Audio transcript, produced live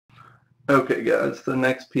Okay guys, the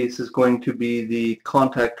next piece is going to be the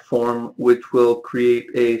contact form, which will create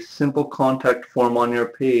a simple contact form on your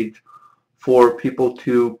page for people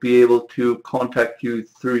to be able to contact you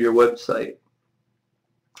through your website.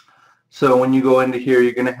 So when you go into here,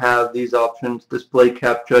 you're going to have these options: display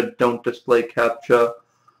CAPTCHA, don't display CAPTCHA.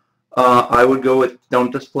 I would go with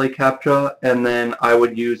don't display CAPTCHA, and then I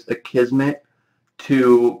would use Akismet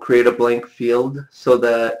to create a blank field so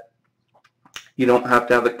that you don't have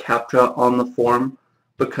to have a CAPTCHA on the form,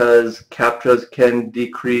 because CAPTCHAs can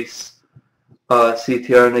decrease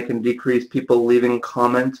CTR, and they can decrease people leaving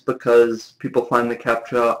comments because people find the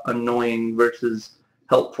CAPTCHA annoying versus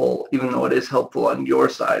helpful, even though it is helpful on your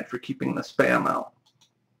side for keeping the spam out.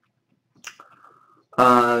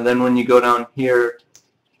 Then when you go down here,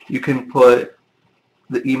 you can put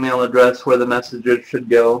the email address where the messages should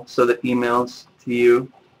go, so the emails to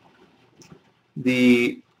you,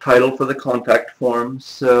 the title for the contact form,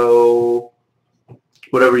 so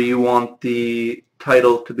whatever you want the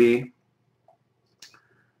title to be,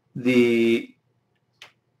 the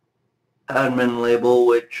admin label,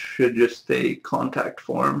 which should just say contact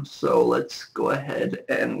form. So let's go ahead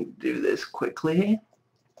and do this quickly.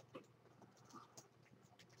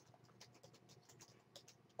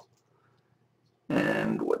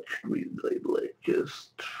 And what should we label it?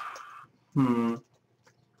 Just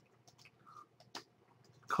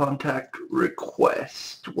contact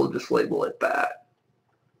request. We'll just label it that.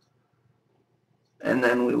 And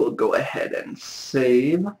then we will go ahead and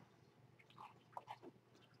save.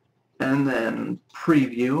 And then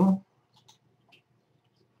preview.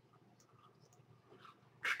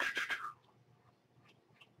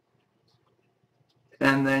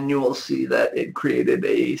 And then you will see that it created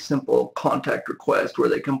a simple contact request where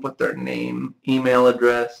they can put their name, email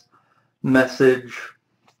address, message,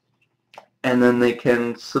 and then they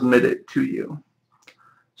can submit it to you.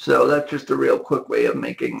 So that's just a real quick way of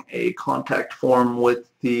making a contact form with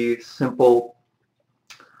the simple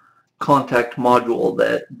contact module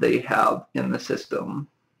that they have in the system.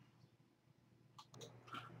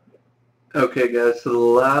 Okay guys, so the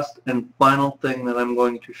last and final thing that I'm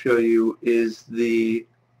going to show you is the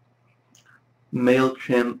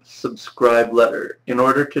MailChimp subscribe letter. In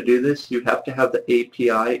order to do this, you have to have the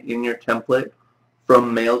API in your template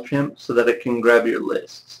from MailChimp so that it can grab your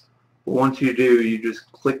lists. But once you do, you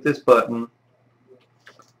just click this button,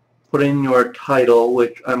 put in your title,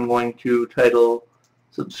 which I'm going to title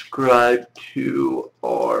subscribe to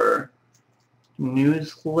our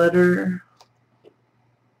newsletter,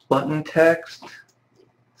 button text,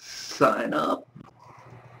 sign up,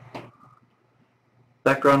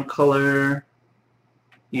 background color,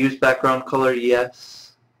 use background color,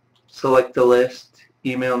 yes, select the list,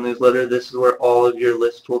 email newsletter. This is where all of your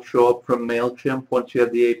lists will show up from MailChimp once you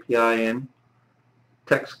have the API in.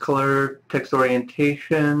 Text color, text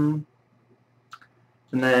orientation,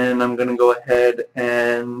 and then I'm going to go ahead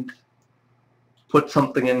and put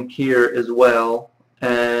something in here as well,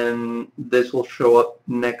 and this will show up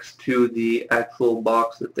next to the actual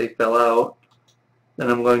box that they fill out. Then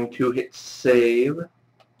I'm going to hit save,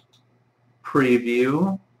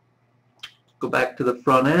 preview, go back to the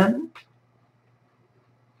front end,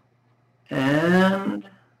 and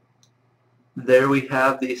there we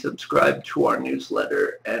have the subscribe to our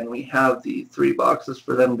newsletter, and we have the 3 boxes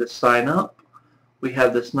for them to sign up. We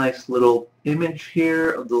have this nice little image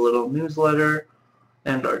here of the little newsletter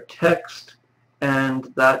and our text,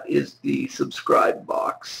 and that is the subscribe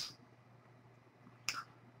box.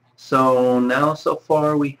 So now so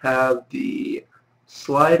far we have the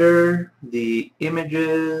slider, the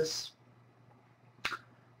images,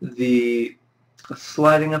 the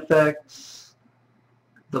sliding effects,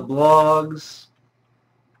 the blogs,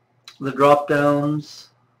 the drop downs,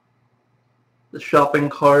 the shopping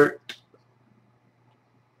cart,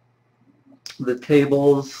 the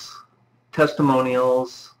tables,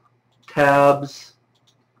 testimonials, tabs,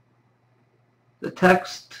 the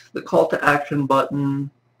text, the call to action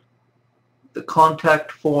button, the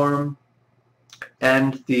contact form,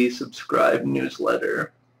 and the subscribe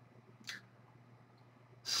newsletter.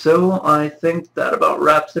 So I think that about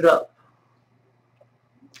wraps it up.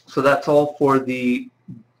 So that's all for the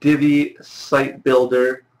Divi site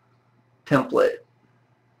builder template.